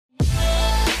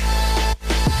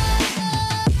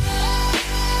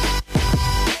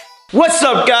What's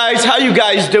up, guys? How you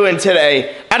guys doing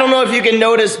today? I don't know if you can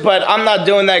notice, but I'm not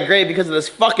doing that great because of this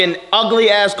fucking ugly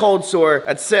ass cold sore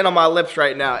that's sitting on my lips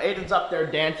right now. Aiden's up there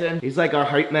dancing. He's like our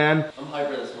hype man. I'm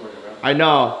hyper this morning, bro. I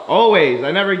know. Always.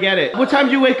 I never get it. What time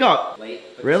do you wake up? Late.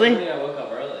 Really? I woke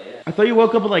up early, yeah. I thought you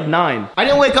woke up at like 9. I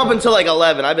didn't wake up until like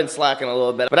 11. I've been slacking a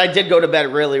little bit. But I did go to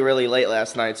bed really, really late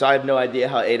last night. So I have no idea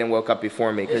how Aiden woke up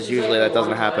before me because usually that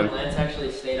doesn't happen. Lance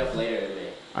actually stayed up later than me.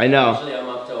 I know. Usually I'm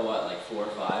up till what, like 4 or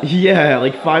 5? Yeah,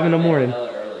 like 5 in the morning.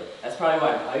 Early. That's probably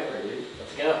why I'm hyper, dude.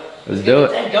 Let's go. Let's do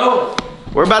it. Let's go.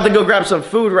 We're about to go grab some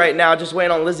food right now, just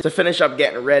waiting on Lizzie to finish up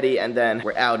getting ready, and then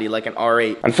we're outie like an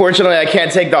R8. Unfortunately, I can't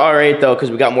take the R8 though,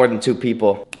 because we got more than 2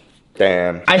 people.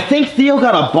 Damn. I think Theo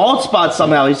got a bald spot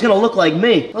somehow. He's gonna look like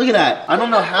me. Look at that. I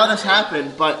don't know how this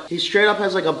happened, but he straight up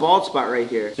has like a bald spot right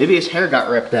here. Maybe his hair got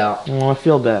ripped out. Oh, I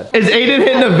feel bad. Is Aiden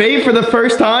hitting the vape for the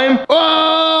first time?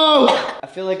 Oh! I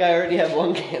feel like I already have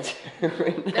lung cancer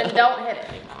right now. Then don't hit it.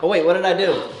 Oh wait, what did I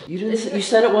do? You didn't. You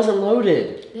said it wasn't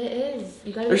loaded. It is.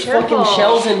 You gotta There's be careful. fucking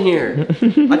shells in here. I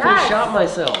could have shot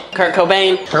myself. Kurt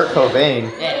Cobain. Kurt Cobain.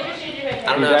 Yeah.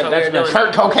 I don't know. That's been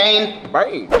Kurt Cocaine.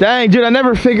 Right. Dang, dude, I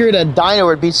never figured a diner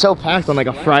would be so packed on like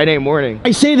a Friday morning.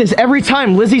 I say this every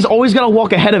time. Lizzie's always gotta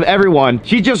walk ahead of everyone.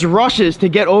 She just rushes to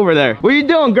get over there. What are you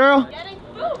doing, girl? Getting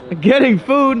food. Getting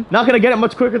food. Not gonna get it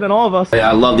much quicker than all of us. Yeah,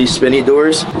 I love these spinny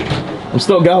doors. I'm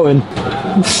still going.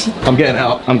 I'm getting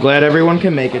out. I'm glad everyone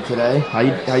can make it today. How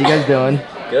you guys doing?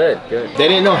 Good, good. They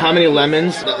didn't know how many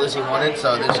lemons that Lizzie wanted,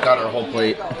 so they just got her whole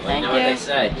plate. Thank What they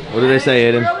say? What do they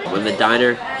say, Aiden? When the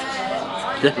diner.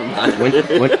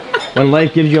 When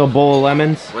life gives you a bowl of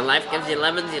lemons. When life gives you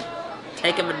lemons, you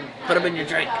take them and put them in your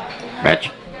drink.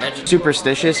 Bitch.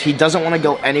 Superstitious. He doesn't want to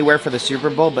go anywhere for the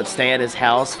Super Bowl, but stay at his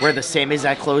house, wear the same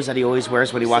exact clothes that he always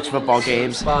wears when he watches football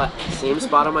games. Same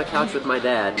spot on my couch with my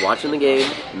dad, watching the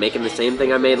game, making the same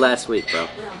thing I made last week, bro.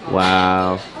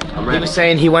 Wow. I'm He ready. was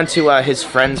saying he went to his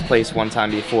friend's place one time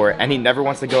before, and he never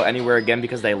wants to go anywhere again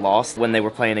because they lost when they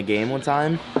were playing a game one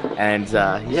time. And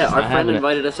Yeah, our friend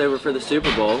invited us over for the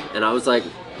Super Bowl, and I was like,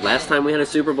 last time we had a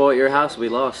Super Bowl at your house, we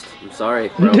lost. I'm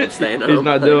sorry, bro. I'm staying home. He's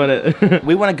not doing it.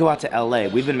 We want to go out to LA.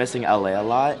 We've been missing LA a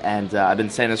lot, and I've been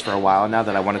saying this for a while now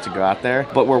that I wanted to go out there.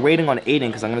 But we're waiting on Aiden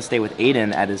because I'm going to stay with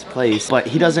Aiden at his place. But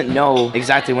he doesn't know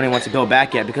exactly when he wants to go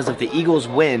back yet, because if the Eagles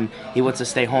win, he wants to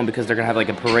stay home because they're going to have like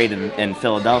a parade in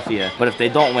Philadelphia. But if they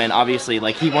don't win, obviously,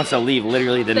 like, he wants to leave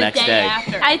literally the next day.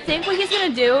 After. I think what he's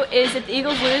gonna do is if the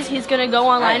Eagles lose, he's gonna go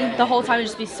online the whole time and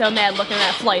just be so mad looking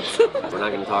at flights. We're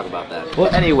not going to talk about that.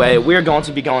 Well, anyway, we're going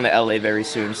to be going to LA very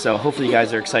soon, so hopefully you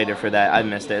guys are excited for that. I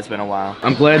missed it. It's been a while.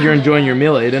 I'm glad you're enjoying your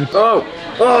meal, Aiden. Oh!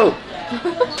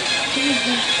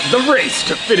 The race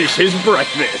to finish his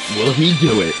breakfast. Will he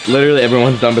do it? Literally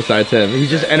everyone's done besides him. He's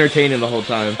just entertaining the whole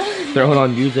time. Throwing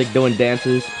on music, doing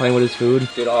dances, playing with his food.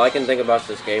 Dude, all I can think about is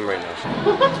this game right now.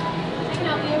 I can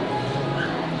help you.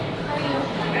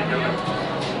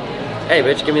 Hey,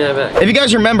 bitch, give me that back. If you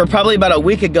guys remember, probably about a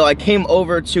week ago, I came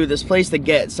over to this place to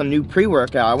get some new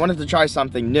pre-workout. I wanted to try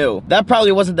something new. That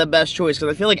probably wasn't the best choice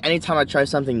because I feel like anytime I try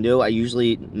something new, I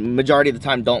usually, majority of the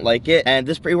time, don't like it. And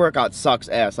this pre-workout sucks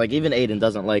ass. Like, even Aiden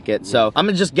doesn't like it. So I'm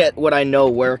gonna just get what I know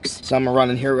works. So I'm gonna run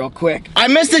in here real quick. I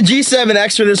missed the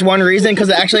G7X for this one reason because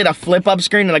it actually had a flip-up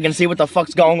screen and I can see what the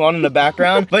fuck's going on in the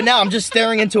background. But now I'm just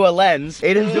staring into a lens.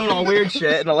 Aiden's doing all weird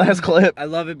shit in the last clip. I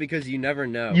love it because you never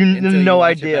know. You have no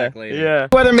idea. Yeah.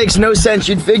 Weather makes no sense.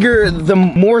 You'd figure the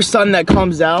more sun that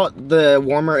comes out, the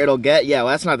warmer it'll get. Yeah, well,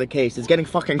 that's not the case. It's getting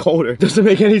fucking colder. Doesn't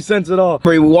make any sense at all.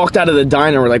 We walked out of the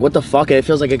diner, we're like, what the fuck? It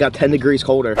feels like it got 10 degrees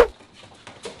colder.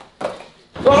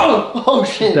 Oh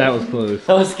shit. That was close.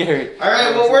 That was scary. All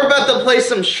right, well, we're about to play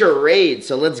some charades,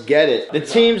 so let's get it. The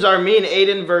teams are me and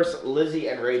Aiden versus Lizzie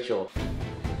and Rachel.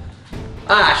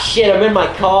 Ah shit, I'm in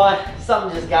my car.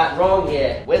 Something just got wrong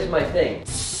here. Where's my thing?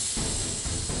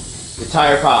 The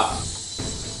tire pops.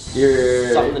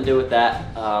 You're Something to do with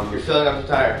that. You're filling up the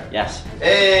tire. Yes.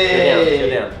 Hey!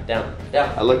 Go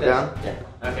down. I look down? Yeah.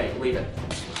 Okay, leave it.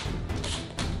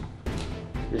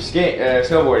 You're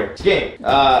snowboarding. Skiing.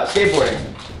 Skateboarding.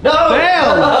 No!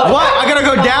 Damn! What? I gotta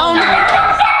go down?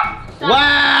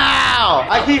 Wow!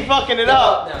 I keep fucking it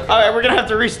up. No. Alright, we're gonna have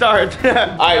to restart.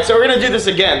 Alright, so we're gonna do this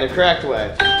again, the correct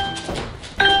way.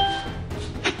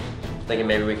 Thinking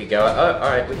maybe we could go. Oh,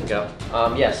 alright, we can go.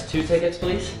 Yes, 2 tickets,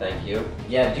 please. Thank you.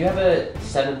 Yeah, do you have a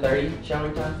 7:30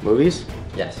 showing time? Movies?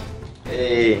 Yes.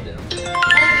 Hey. Lance,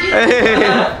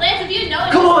 Hey. if you know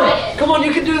it, Come on,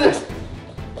 you can do this.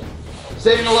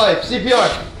 Saving a life.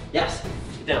 CPR. Yes.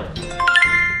 Get down.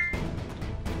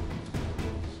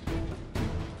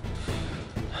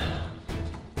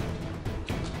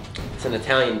 It's an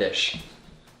Italian dish.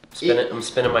 I'm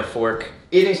spinning my fork.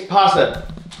 Eating pasta.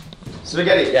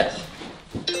 Spaghetti. Yes.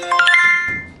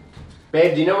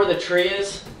 Babe, do you know where the tree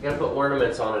is? I gotta put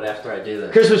ornaments on it after I do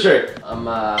this. Christmas tree.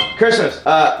 Christmas.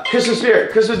 Christmas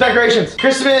spirit. Christmas decorations.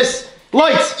 Christmas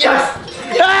lights. Yes.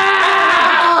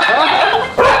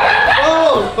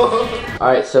 Oh. All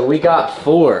right, so we got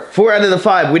 4. 4 out of the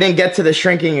 5. We didn't get to the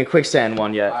shrinking and quicksand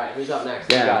one yet. All right, who's up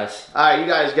next? Yeah. You guys. All right, you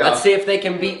guys go. Let's see if they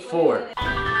can beat 4.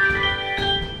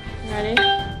 Ready?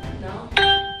 No.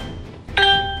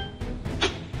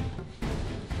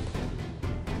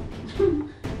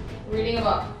 Reading a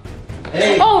book.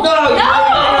 Hey. Oh, no! You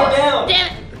gotta go down.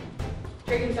 Damn it.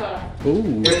 Drinking soda.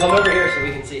 Ooh. Here, come over here so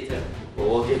we can see too. Well,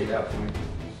 we'll give you that point.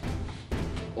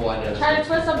 Oh, I know. This Try one. to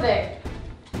twist something.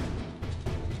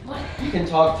 What? You can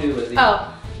talk too, Lizzie.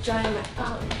 Oh.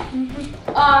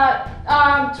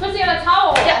 Twisting on a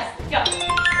towel. Yes. Go.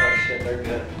 Oh shit, they're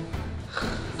good.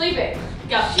 Sleeping.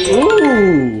 Go.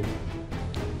 Ooh.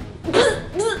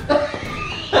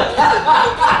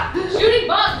 Shooting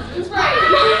bugs. Who's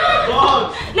right?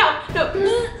 Dogs. No.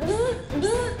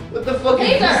 What the fuck is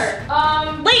this?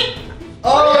 Laser. Wait.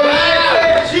 Oh,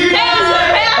 yeah. Cheers.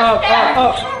 Up.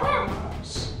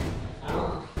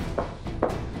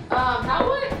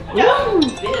 Cowboy? Yeah. Man, you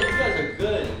guys are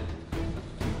good.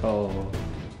 Oh.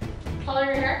 Color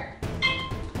your hair.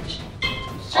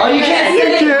 Oh, you can't You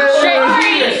say can't. Straight You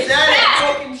green. said it.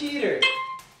 Fucking cheater.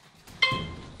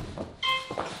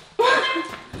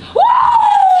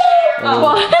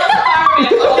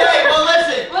 Okay, well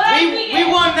listen. What I think We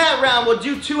won that round. We'll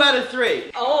do 2 out of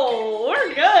 3. Oh, we're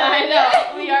good. I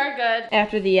know. We are good.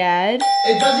 After the ad.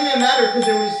 It doesn't even matter because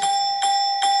it was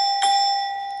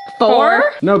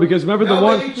 4? No, because remember the No,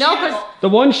 one, but you No, cheated. because the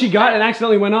one she got and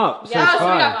accidentally went up. So yeah, it's so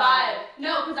we got 5. 5.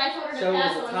 No, because I told her to So it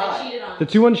pass was the a ones I tie. cheated on. The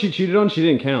 2 ones she cheated on, she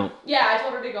didn't count. Yeah, I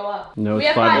told her to go up. No, we it's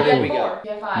have 5 5. We before. have 4. We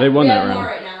have 5. They won we that have round. more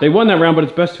right now. They won that round, but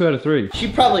it's best 2 out of 3.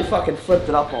 She probably fucking flipped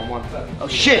it up on one. Oh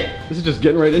shit. This is just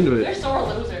getting right into They're it. sore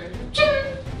losers.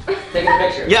 Take a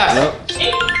picture. Yes. Yep.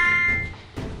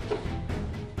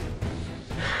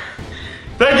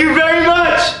 Thank you very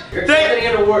much. You're getting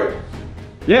an award.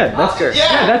 Yeah, that's Oscar.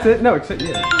 Yeah. that's it. No, except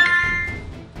yeah.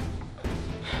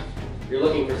 You're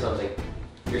looking for something.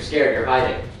 You're scared. You're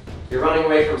hiding. You're running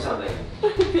away from something.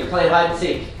 You're playing hide and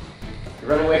seek. You're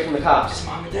running away from the cops.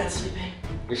 Mom and Dad sleeping.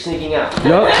 You're sneaking out. Yep.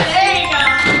 There you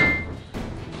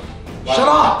go. Shut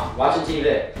up. Watching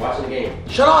TV. Watching the game.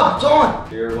 Shut up. It's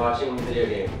on. You're watching the video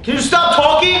game. Can you stop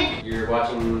talking? You're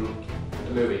watching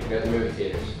the movie. You're at the movie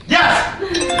theaters. Yes.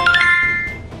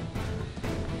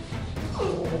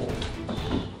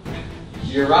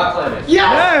 You're rock climbing.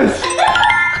 Yes.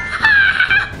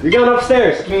 You're going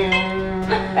upstairs.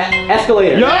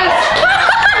 Escalator. Yes.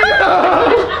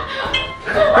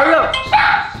 Hurry up.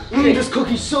 This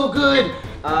cookie's so good.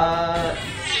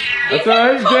 That's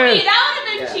alright. Cookie, Jay. that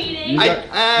would have been cheating. You I got- no,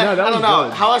 that don't was know.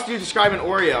 good. How else do you describe an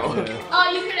Oreo?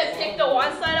 Oh, you could have picked the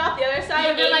one side off the other side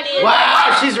and been like,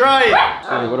 Wow, she's right.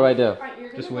 Hey, what do I do?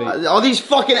 Just wait. All these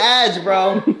fucking ads,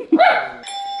 bro.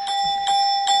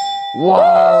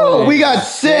 Whoa. We got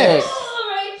 6.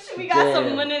 Alright, we got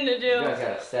some winning to You do. guys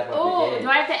gotta step up Oh, your do game.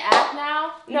 I have to act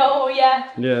now? No, yeah.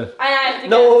 Yeah. I have to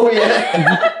No, guess.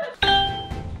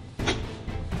 yeah.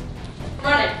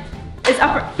 Run it. It's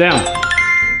upper. Down.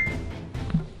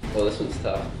 Well, this one's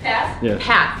tough. Pass? Yeah.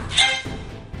 Pass.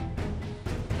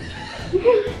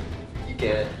 You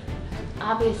can.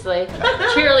 Obviously.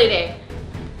 Cheerleading.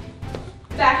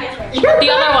 Back handspring. The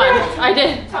other one. I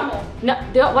did. Tumble. No,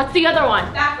 what's the other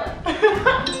one? Backflip.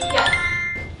 Yes.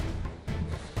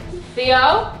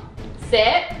 Theo,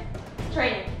 sit.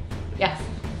 Training. Yes.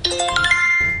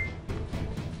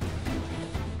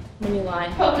 Mini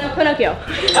line. Pinocchio.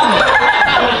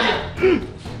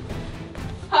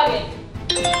 Hugging.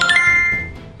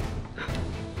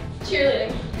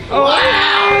 Cheerleading.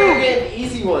 Wow! You're getting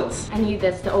easy ones. I need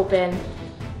this to open.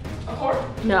 A fork?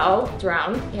 No, it's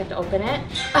round. You have to open it.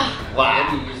 Ah, Wow.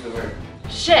 Maybe you use the word.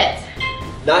 shit.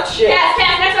 Not shit. Pass,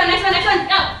 next one,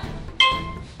 go.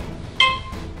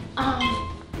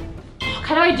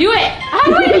 How do I do it? How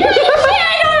do I do it? Shit,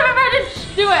 I don't remember how to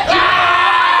do it.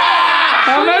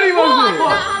 How many was I it? don't know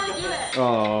how to do it.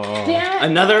 Oh. Damn it.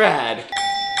 Another ad.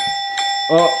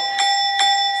 Oh.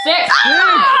 6.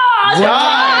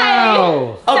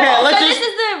 Wow. Okay, So let's this just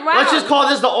is the round. let's just call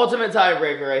this the ultimate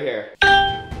tiebreaker right here.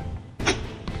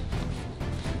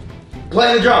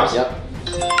 Playing the drums. Yep.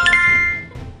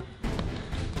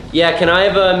 Yeah, can I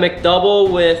have a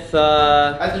McDouble with,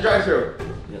 At the drive-thru.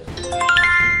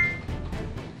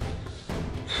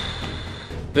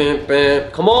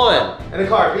 Come on! In the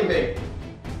car, beeping.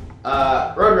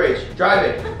 Road rage,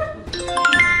 driving.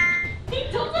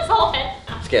 He took this whole head.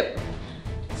 Skip.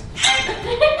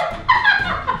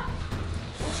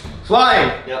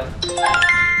 Flying. Yep.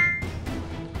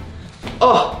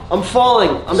 Oh, I'm falling.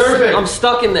 Surfing. I'm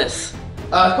stuck in this.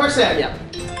 Quicksand. Yeah.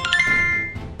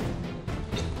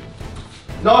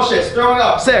 Nauseous, throwing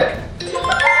up, sick.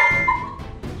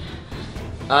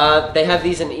 They have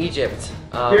these in Egypt.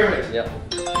 Pyramids. Yep.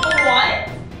 What?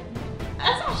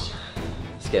 That's not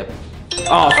Skip.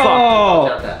 Oh, fuck.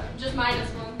 Count that. just -1.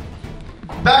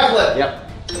 Backflip. Yep.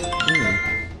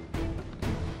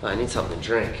 I need something to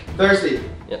drink. Thirsty.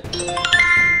 Yep.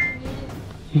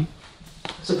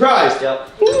 Surprised. Yep.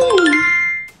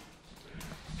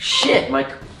 Shit, my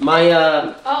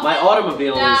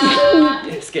automobile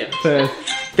is skip.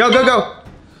 Go, go, go.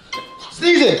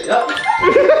 Sneezing. Yep.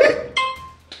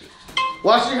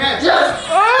 Wash your hands. Yes.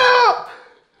 Oh!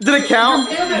 Did it count?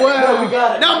 Wow, we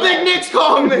got it. Now Big Nick's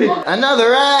calling me.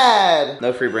 Another ad.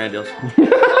 No free brand deals.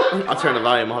 I'll turn the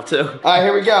volume off too. All right,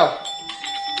 here we go.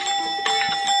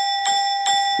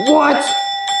 What?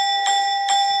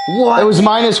 What? It was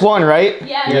 -1, right?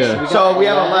 Yeah. So we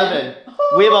have 11.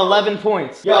 We have 11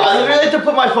 points. Yo, I literally have to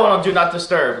put my phone on Do Not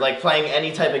Disturb, like playing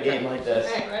any type of game like this.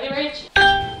 Alright, ready, Rach?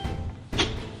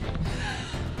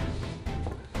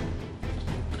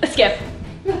 Skip.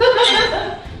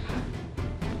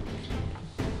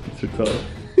 Too tough.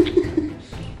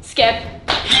 Skip.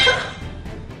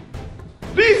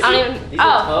 I don't even. These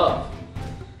are tough.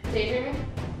 Daydreaming?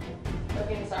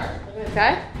 Looking at stars. Looking at the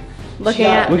sky? Looking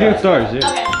Shut at. up. Looking at stars, yeah.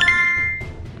 Okay.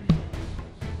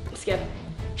 Skip.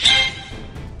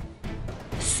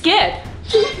 Skip.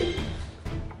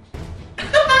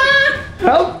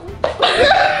 Help.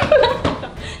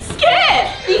 Skip!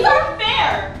 These aren't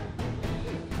fair!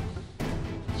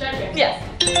 Yes.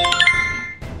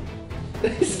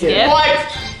 Skip. What?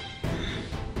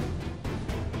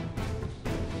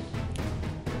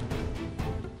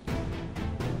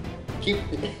 Keep.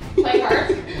 Play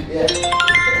cards. Yeah.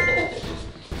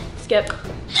 Skip.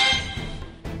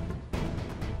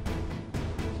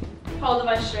 Hold the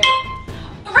device straight.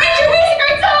 Rach, you're wasting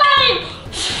our time!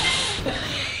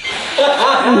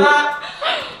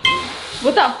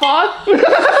 What the fuck?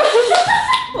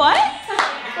 What?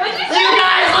 What did you say? You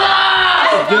guys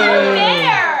lost! It's not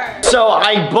fair! So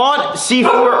I bought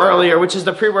C4 earlier, which is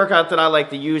the pre-workout that I like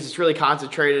to use. It's really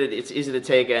concentrated, it's easy to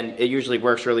take, and it usually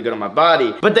works really good on my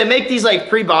body. But they make these like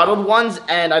pre-bottled ones,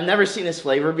 and I've never seen this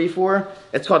flavor before.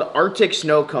 It's called Arctic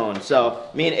Snow Cone. So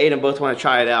me and Aiden both want to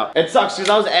try it out. It sucks because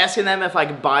I was asking them if I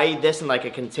could buy this in like a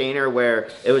container where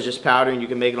it was just powder and you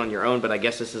can make it on your own, but I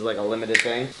guess this is like a limited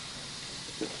thing.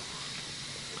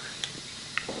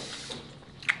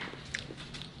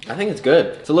 I think it's good.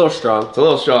 It's a little strong. It's a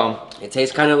little strong. It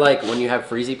tastes kind of like when you have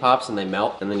Freezy Pops and they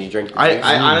melt and then you drink the I juice.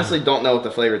 honestly don't know what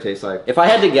the flavor tastes like. If I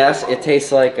had to guess, it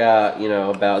tastes like, you know,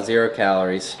 about 0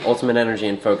 calories. Ultimate Energy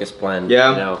and Focus Blend.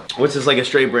 Yeah? You know. What's this, like a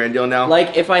straight brand deal now?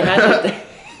 Like, if I had to...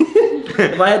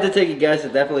 if I had to take a guess,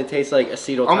 it definitely tastes like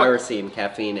acetyltyrosine,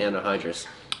 caffeine, anhydrous.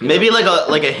 Maybe like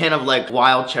a hint of like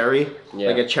wild cherry, Yeah.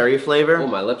 like a cherry flavor. Oh,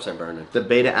 my lips are burning. The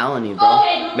beta alanine, bro.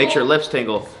 Okay, Makes your lips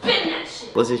tingle. Spin that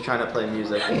shit. Lizzie's trying to play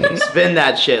music. Spin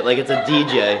that shit like it's a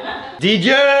DJ.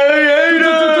 DJ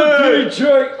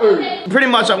Aiden! Pretty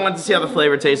much I wanted to see how the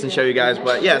flavor tastes and show you guys,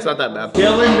 but yeah, it's not that bad.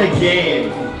 Killing the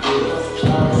game.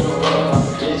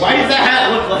 Why does that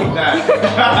hat look like that?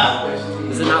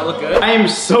 Does it not look good? I am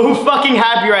so fucking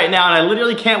happy right now, and I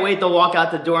literally can't wait to walk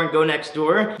out the door and go next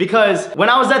door, because when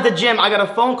I was at the gym, I got a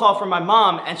phone call from my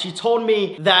mom, and she told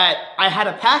me that I had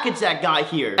a package that got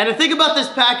here. And the thing about this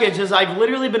package is I've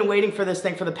literally been waiting for this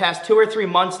thing for the past 2 or 3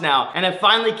 months now, and it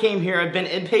finally came here. I've been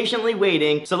impatiently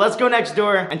waiting, so let's go next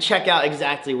door and check out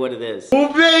exactly what it is. Oh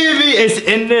baby, it's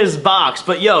in this box.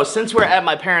 But yo, since we're at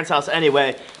my parents' house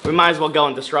anyway, we might as well go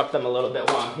and disrupt them a little bit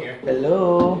while I'm here.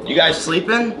 Hello. You guys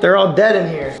sleeping? They're all dead in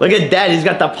here. Look at Dad, he's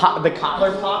got the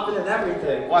collar popping and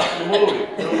everything. Watch the movie.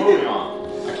 Put the movie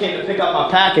on. I came to pick up my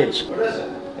package. What is it?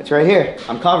 It's right here.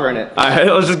 I'm covering it. All right,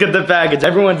 let's just get the package.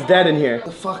 Everyone's dead in here. What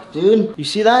the fuck, dude? You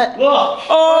see that? Look.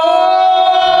 Oh!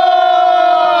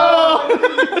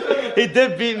 He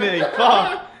did beat me.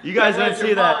 Fuck. You guys didn't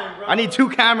see that. I need 2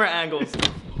 camera angles.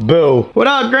 Boo. What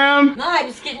up, Graham? No, I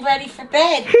was getting ready for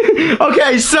bed.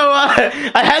 Okay, so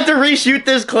I had to reshoot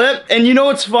this clip, and you know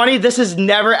what's funny? This has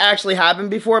never actually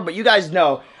happened before, but you guys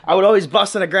know I would always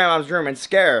bust into grandma's room and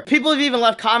scare her. People have even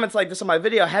left comments like this on my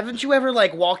video. Haven't you ever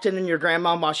like walked in your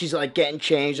grandma while she's like getting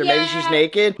changed, or maybe she's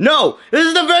naked? No, this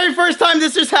is the very first time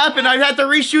this has happened. I've had to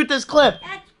reshoot this clip.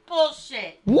 That's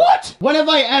bullshit. What? When have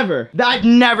I ever? I've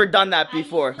never done that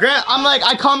before. I'm like,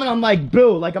 I come and I'm like,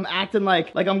 boo, like I'm acting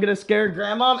like I'm gonna scare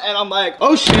grandma, and I'm like,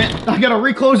 oh shit, I gotta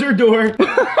reclose her door.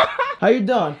 How you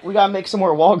doing? We gotta make some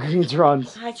more Walgreens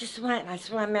runs. I just went. I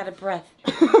swear I'm out of breath.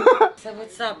 So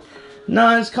what's up?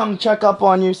 No, just come check up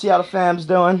on you, see how the fam's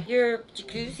doing. Your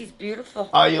jacuzzi's beautiful.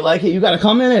 Oh, you like it? You gotta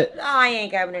come in it. Oh, I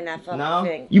ain't going in that fucking No?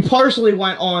 thing. You partially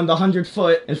went on the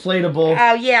 100-foot inflatable.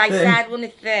 Oh yeah, I thing. sat on the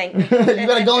thing. you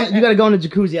gotta go in the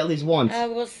jacuzzi at least once.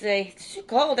 We'll see. It's too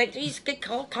cold. It used to get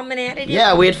cold coming out of it.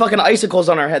 Yeah, we had fucking icicles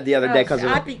on our head the other day because of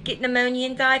I'd it. be getting pneumonia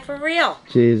and die for real.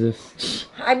 Jesus.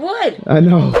 I would. I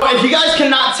know. If you guys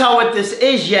cannot tell what this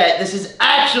is yet, this is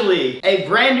actually a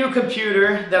brand new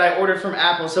computer that I ordered from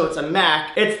Apple, so it's a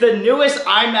Mac. It's the newest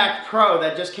iMac Pro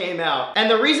that just came out. And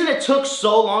the reason it took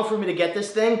so long for me to get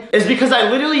this thing is because I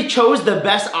literally chose the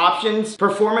best options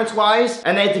performance-wise,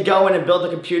 and they had to go in and build the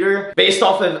computer based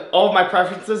off of all of my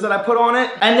preferences that I put on it.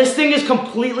 And this thing is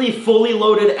completely fully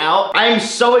loaded out. I am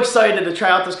so excited to try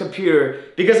out this computer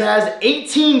because it has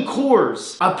 18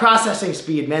 cores of processing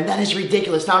speed, man. That is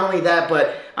ridiculous. Not only that,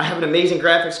 but I have an amazing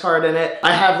graphics card in it.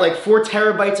 I have like 4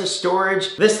 terabytes of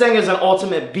storage. This thing is an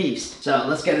ultimate beast. So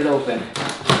let's get it open.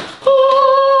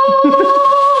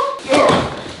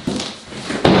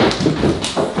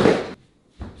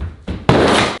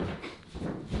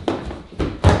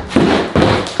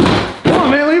 Come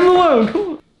on, man, leave him alone. Come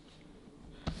on.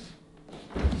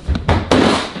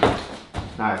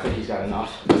 Alright, I think he's got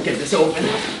enough. Let's get this open.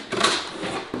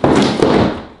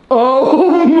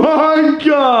 Oh my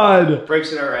god!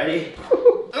 Breaks it already.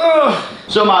 Ugh.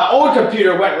 So my old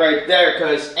computer went right there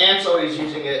because Aunt's always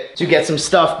using it to get some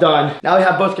stuff done. Now we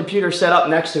have both computers set up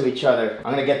next to each other.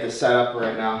 I'm gonna get this set up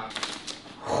right now.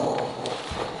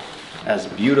 That's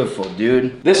beautiful,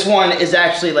 dude. This one is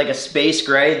actually like a space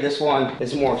gray. This one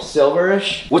is more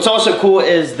silverish. What's also cool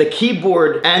is the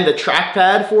keyboard and the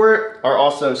trackpad for it are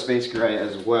also space gray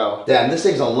as well. Damn, this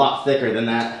thing's a lot thicker than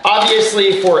that.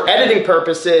 Obviously, for editing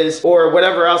purposes or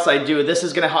whatever else I do, this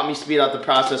is gonna help me speed up the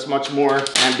process much more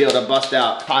and be able to bust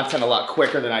out content a lot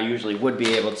quicker than I usually would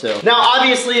be able to. Now,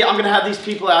 obviously, I'm gonna have these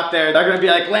people out there, they're gonna be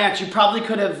like, Lance, you probably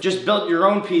could have just built your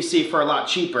own PC for a lot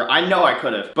cheaper. I know I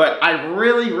could have, but I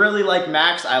really like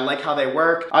Macs. I like how they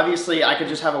work. Obviously, I could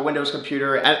just have a Windows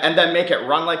computer and then make it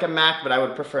run like a Mac, but I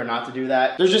would prefer not to do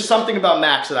that. There's just something about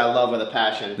Macs that I love with a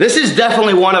passion. This is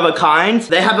definitely one of a kind.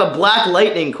 They have a black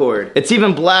lightning cord. It's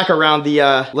even black around the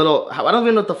little, I don't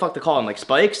even know what the fuck to call them, like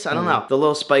spikes? I don't know. The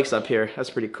little spikes up here. That's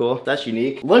pretty cool. That's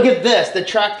unique. Look at this. The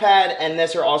trackpad and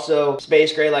this are also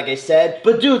space gray, like I said.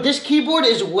 But dude, this keyboard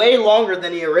is way longer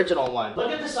than the original one.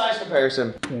 Look at the size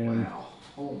comparison. Wow.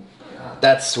 Oh.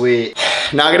 That's sweet.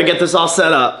 Now I'm gonna get this all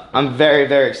set up. I'm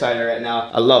very excited right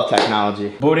now. I love technology.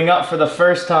 Booting up for the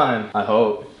first time, I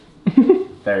hope.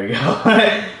 There you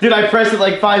go. Dude, I pressed it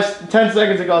like 10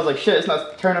 seconds ago. I was like, shit, it's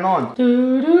not turning on.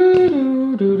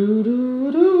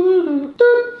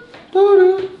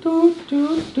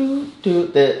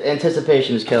 The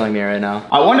anticipation is killing me right now.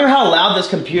 I wonder how loud this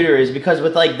computer is because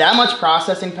with like that much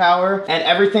processing power and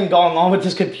everything going on with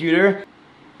this computer,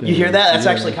 you hear that? That's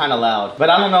actually kind of loud. But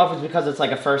I don't know if it's because it's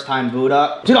like a first time boot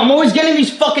up. Dude, I'm always getting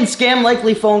these fucking scam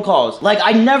likely phone calls. Like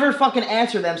I never fucking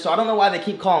answer them, so I don't know why they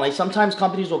keep calling. Like sometimes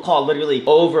companies will call literally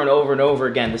over and over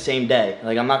again the same day.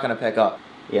 Like I'm not gonna pick up.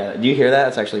 Yeah, do you hear that?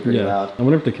 It's actually pretty loud. I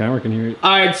wonder if the camera can hear it.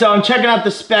 All right, so I'm checking out the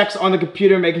specs on the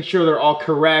computer, making sure they're all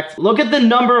correct. Look at the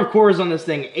number of cores on this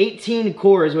thing, 18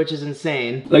 cores, which is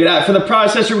insane. Look at that, for the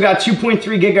processor, we got 2.3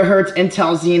 gigahertz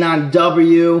Intel Xenon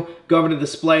W. Go over to the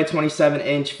display,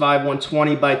 27-inch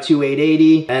 5120 by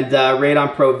 2880, and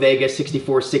Radeon Pro Vega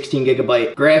 64 16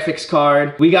 gigabyte graphics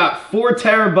card. We got 4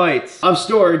 terabytes of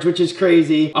storage, which is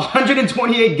crazy.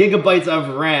 128 gigabytes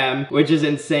of RAM, which is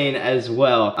insane as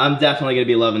well. I'm definitely gonna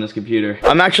be loving this computer.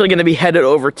 I'm actually gonna be headed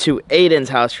over to Aiden's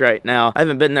house right now. I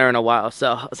haven't been there in a while,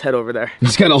 so let's head over there.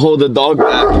 Just gotta hold the dog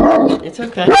back. It's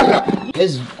okay.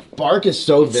 His bark is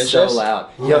so vicious. So loud.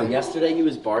 Yo, yesterday he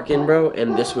was barking, bro,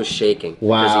 and this was shaking.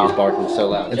 Wow. Because he was barking so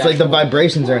loud. It's like the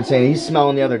vibrations are insane. He's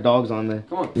smelling the other dogs on there.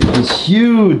 Come on. He's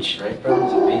huge. Right,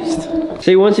 bro? He's a beast.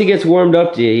 See, once he gets warmed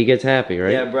up to you, he gets happy,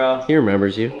 right? Yeah, bro. He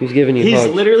remembers you. He's giving you He's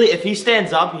hugs. literally, if he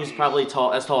stands up, he's probably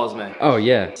as tall as me. Oh,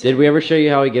 yeah. Did we ever show you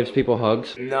how he gives people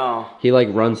hugs? No. He, like,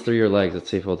 runs through your legs. Let's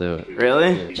see if he'll do it.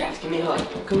 Really? Jax, give me a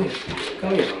hug. Come here.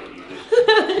 Come here.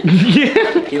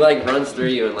 Yeah. He, like, runs through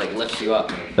you and, like, lifts you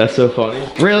up. That's so funny.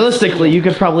 Realistically, you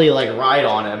could probably, like, ride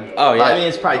on him. Oh, yeah. I mean,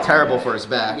 it's probably terrible for his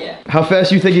back. Yeah. How fast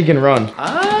do you think he can run?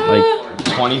 Like,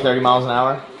 20, 30 miles an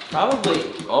hour? Probably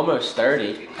almost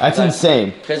 30. That's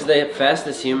insane. Because the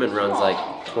fastest human runs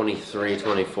like 23,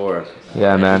 24.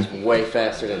 Yeah, man. It's way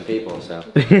faster than people, so.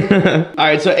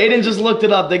 Alright, so Aiden just looked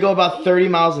it up. They go about 30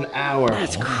 miles an hour.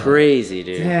 That's crazy,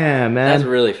 dude. Yeah, man. That's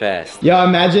really fast. Yo,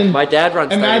 imagine. My dad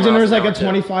runs 30 Imagine miles there's an like a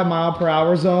hour,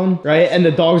 25-mile-per-hour zone, right? And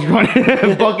the dog's running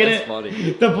and booking That's it.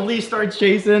 funny. The police start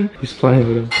chasing. He's playing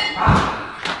with him.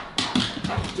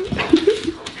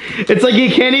 It's like he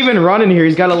can't even run in here.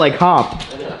 He's got to like hop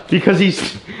because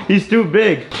he's too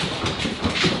big.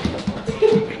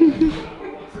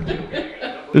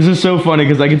 This is so funny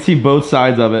because I can see both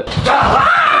sides of it.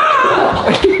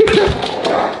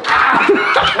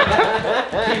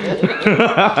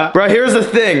 Bro, here's the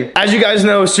thing. As you guys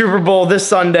know, Super Bowl this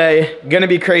Sunday, gonna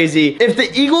be crazy. If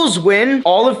the Eagles win,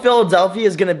 all of Philadelphia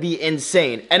is gonna be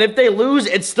insane. And if they lose,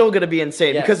 it's still gonna be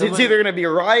insane because it's either gonna be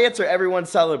riots or everyone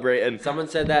celebrating. Someone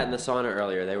said that in the sauna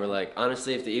earlier. They were like,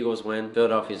 honestly, if the Eagles win,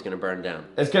 Philadelphia's gonna burn down.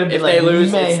 It's gonna be if like they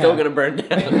lose, mayhem. it's still gonna burn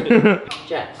down.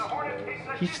 Jets.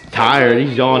 He's tired.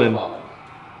 He's yawning.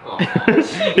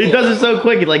 He does it so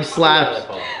quick. He like slaps.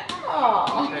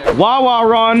 Wawa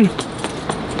run.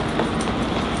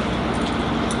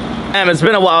 Damn, it's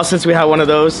been a while since we had one of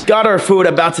those. Got our food,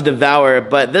 about to devour it,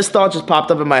 but this thought just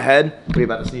popped up in my head. Are you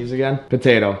about to sneeze again?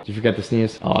 Potato. Did you forget to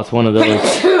sneeze? Oh, it's one of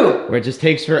those where it just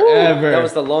takes forever. That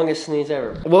was the longest sneeze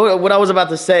ever. Well, what I was about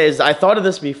to say is I thought of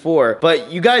this before,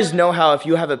 but you guys know how if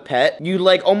you have a pet, you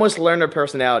like almost learn their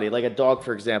personality. Like a dog,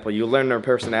 for example, you learn their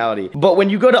personality. But when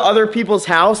you go to other people's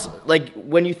house, like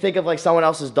when you think of like someone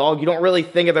else's dog, you don't really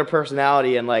think of their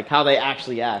personality and like how they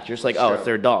actually act. You're just like, oh, it's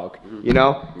their dog, you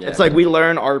know? Yeah. It's like we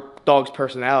learn our dog's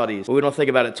personalities, but we don't think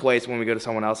about it twice when we go to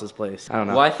someone else's place. I don't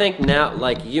know. Well, I think now,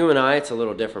 like you and I, it's a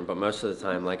little different, but most of the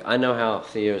time, like I know how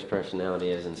Theo's personality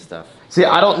is and stuff. See,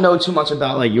 I don't know too much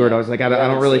about like your dogs. Like I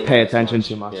don't really pay attention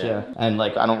too much. Yeah. Yeah. And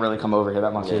like I don't really come over here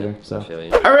that much either. So. I feel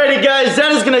you. Alrighty guys,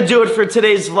 that is gonna do it for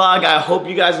today's vlog. I hope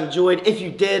you guys enjoyed. If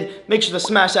you did, make sure to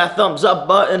smash that thumbs up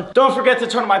button. Don't forget to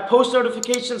turn on my post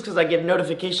notifications because I give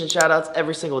notification shout outs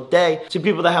every single day to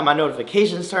people that have my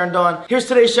notifications turned on. Here's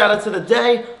today's shout out to the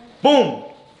day. Boom,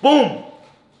 boom,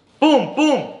 boom,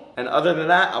 boom. And other than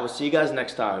that, I will see you guys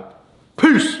next time.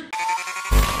 Peace.